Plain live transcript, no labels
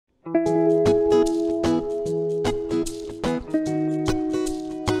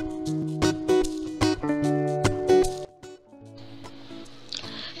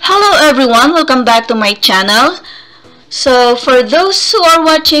everyone, welcome back to my channel. So for those who are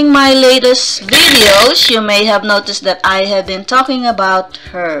watching my latest videos, you may have noticed that I have been talking about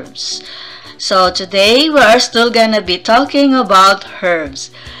herbs. So today we are still gonna be talking about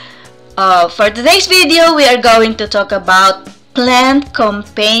herbs. For today's video, we are going to talk about plant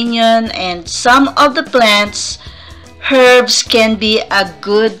companion, and some of the plants herbs can be a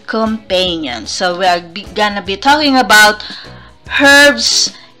good companion. So we are gonna be talking about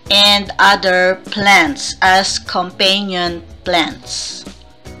herbs and other plants as companion plants.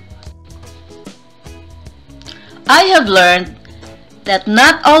 I have learned that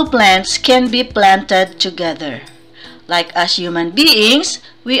not all plants can be planted together. Like as human beings,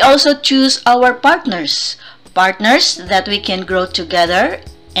 we also choose our partners. Partners that we can grow together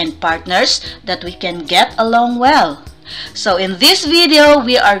and partners that we can get along well. So in this video,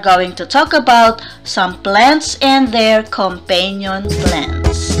 we are going to talk about some plants and their companion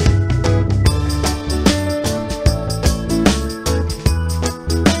plants.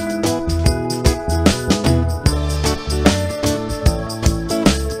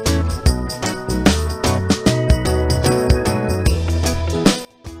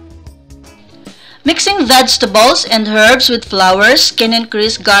 Mixing vegetables and herbs with flowers can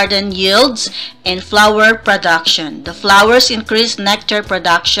increase garden yields and flower production. The flowers increase nectar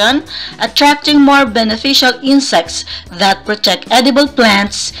production, attracting more beneficial insects that protect edible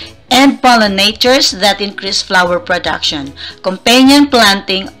plants and pollinators that increase flower production. Companion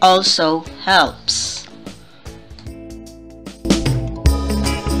planting also helps.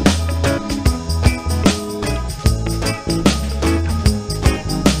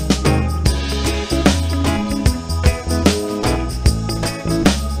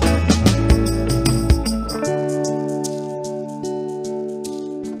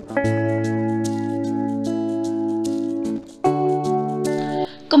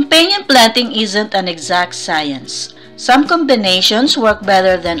 Companion planting isn't an exact science. Some combinations work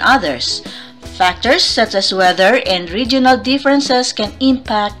better than others. Factors such as weather and regional differences can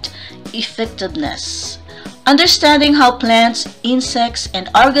impact effectiveness. Understanding how plants, insects, and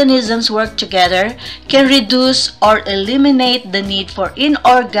organisms work together can reduce or eliminate the need for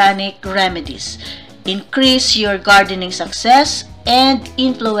inorganic remedies, increase your gardening success, and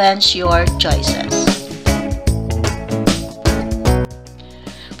influence your choices.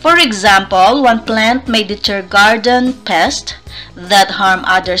 For example, one plant may deter garden pests that harm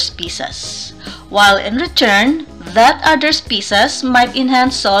other species, while in return, that other species might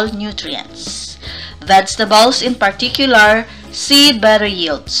enhance soil nutrients. Vegetables in particular see better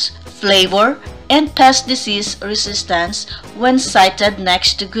yields, flavor, and pest disease resistance when sited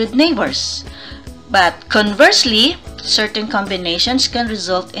next to good neighbors. But conversely, certain combinations can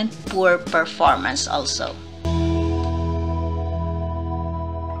result in poor performance also.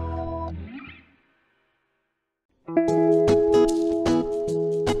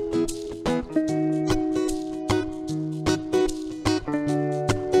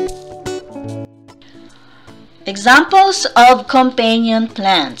 Examples of companion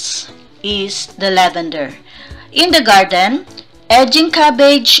plants is the lavender. In the garden, edging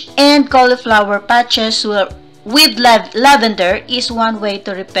cabbage and cauliflower patches with lavender is one way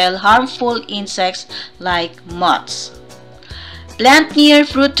to repel harmful insects like moths. Plant near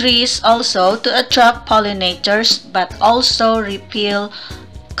fruit trees also to attract pollinators, but also repel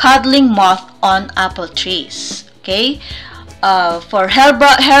cuddling moth on apple trees. Okay. For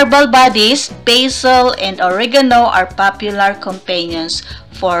herbal bodies, basil and oregano are popular companions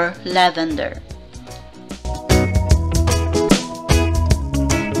for lavender.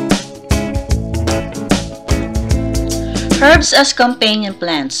 Herbs as companion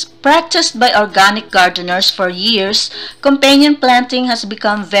plants. Practiced by organic gardeners for years, companion planting has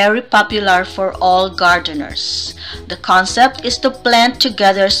become very popular for all gardeners. The concept is to plant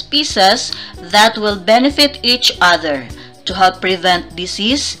together species that will benefit each other, to help prevent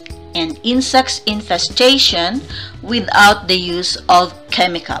disease and insect infestation without the use of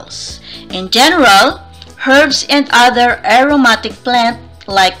chemicals. In general, herbs and other aromatic plants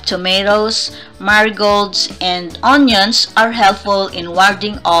like tomatoes, marigolds, and onions are helpful in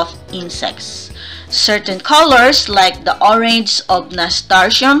warding off insects. Certain colors like the orange of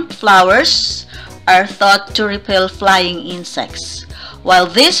nasturtium flowers are thought to repel flying insects. While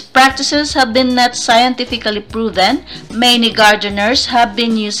these practices have been not scientifically proven, many gardeners have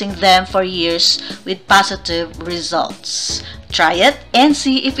been using them for years with positive results. Try it and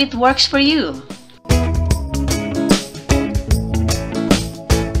see if it works for you.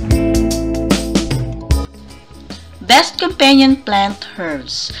 Best companion plant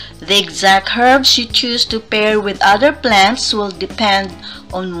herbs. The exact herbs you choose to pair with other plants will depend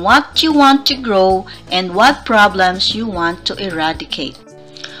on what you want to grow and what problems you want to eradicate.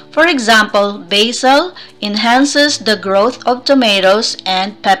 For example, basil enhances the growth of tomatoes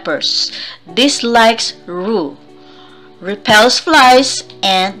and peppers, dislikes rue, repels flies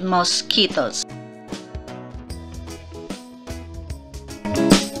and mosquitoes.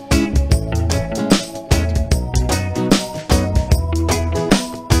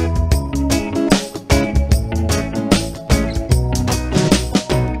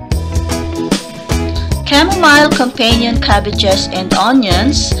 Chamomile companion cabbages and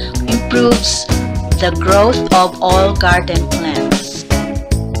onions improves the growth of all garden plants.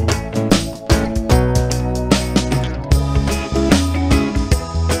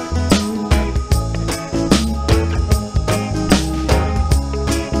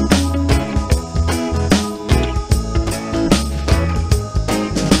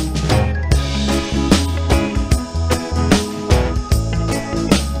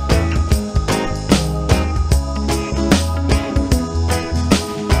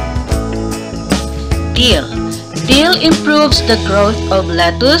 Dill. Dill improves the growth of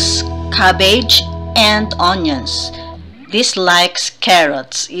lettuce, cabbage, and onions. Dislikes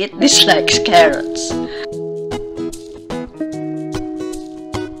carrots. It dislikes carrots.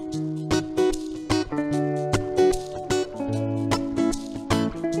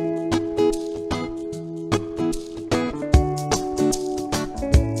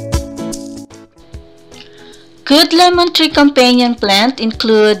 Good lemon tree companion plant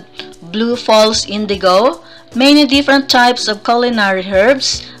include blue false indigo, many different types of culinary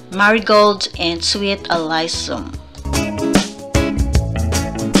herbs, marigold, and sweet alyssum.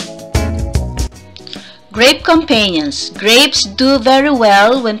 Grape companions. Grapes do very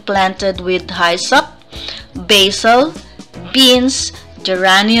well when planted with hyssop, basil, beans,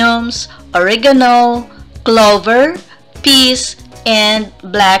 geraniums, oregano, clover, peas, and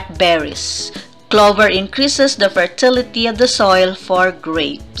blackberries. Clover increases the fertility of the soil for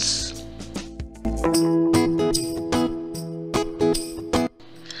grapes.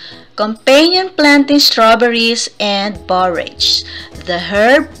 Companion planting strawberries and borage. The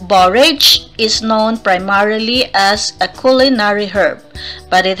herb borage is known primarily as a culinary herb,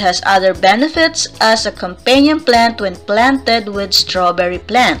 but it has other benefits as a companion plant when planted with strawberry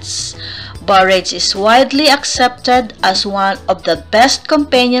plants. Borage is widely accepted as one of the best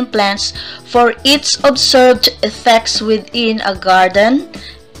companion plants for its observed effects within a garden,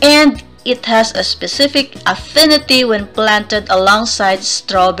 and it has a specific affinity when planted alongside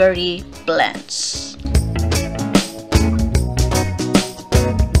strawberry plants.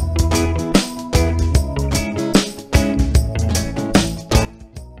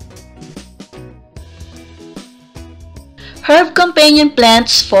 Herb companion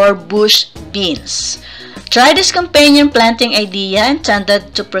plants for bush beans. Try this companion planting idea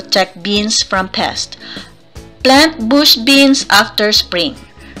intended to protect beans from pests. Plant bush beans after spring.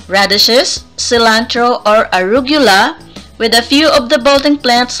 Radishes, cilantro, or arugula with a few of the bolting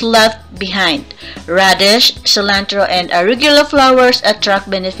plants left behind. Radish, cilantro, and arugula flowers attract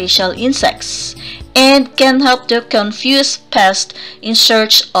beneficial insects and can help to confuse pests in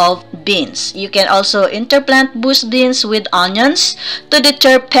search of beans. You can also interplant bush beans with onions to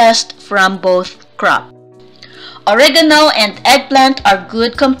deter pests from both crops. Oregano and eggplant are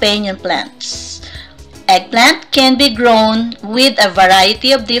good companion plants. Eggplant can be grown with a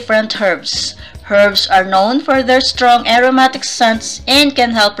variety of different herbs. Herbs are known for their strong aromatic scents and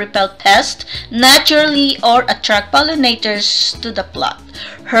can help repel pests naturally or attract pollinators to the plot.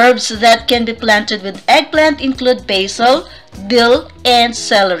 Herbs that can be planted with eggplant include basil, dill, and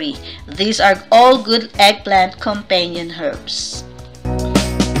celery. These are all good eggplant companion herbs.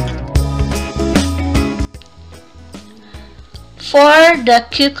 For the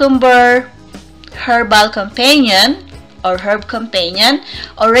cucumber herbal companion or herb companion,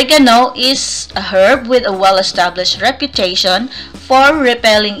 oregano is a herb with a well-established reputation for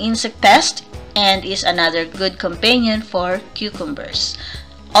repelling insect pests and is another good companion for cucumbers.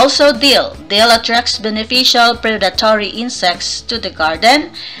 Also dill. Dill attracts beneficial predatory insects to the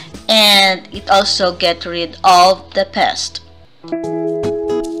garden and it also gets rid of the pest.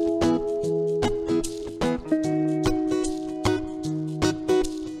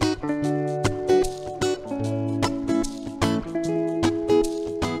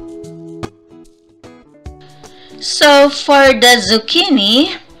 So for the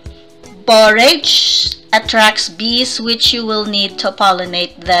zucchini, borage attracts bees which you will need to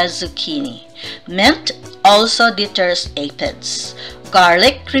pollinate the zucchini. Mint also deters aphids.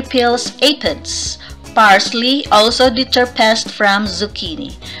 Garlic repels aphids. Parsley also deter pests from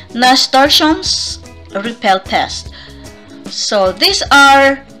zucchini. Nasturtiums repel pests. So these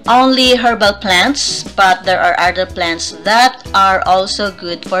are only herbal plants, but there are other plants that are also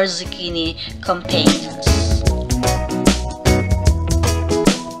good for zucchini companions.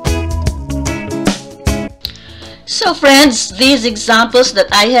 So friends, these examples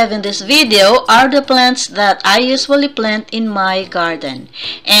that I have in this video are the plants that I usually plant in my garden.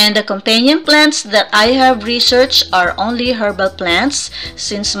 And the companion plants that I have researched are only herbal plants.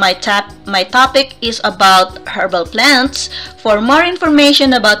 Since my topic is about herbal plants, for more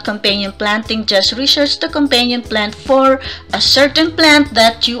information about companion planting, just research the companion plant for a certain plant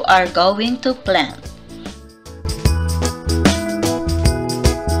that you are going to plant.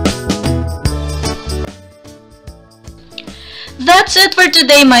 That's it for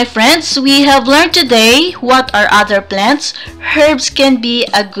today, my friends. We have learned today what are other plants. Herbs can be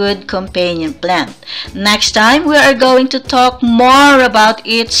a good companion plant. Next time, we are going to talk more about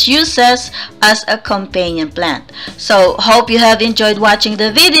its uses as a companion plant. So, hope you have enjoyed watching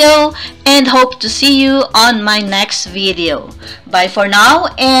the video and hope to see you on my next video. Bye for now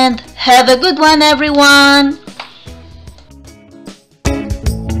and have a good one, everyone!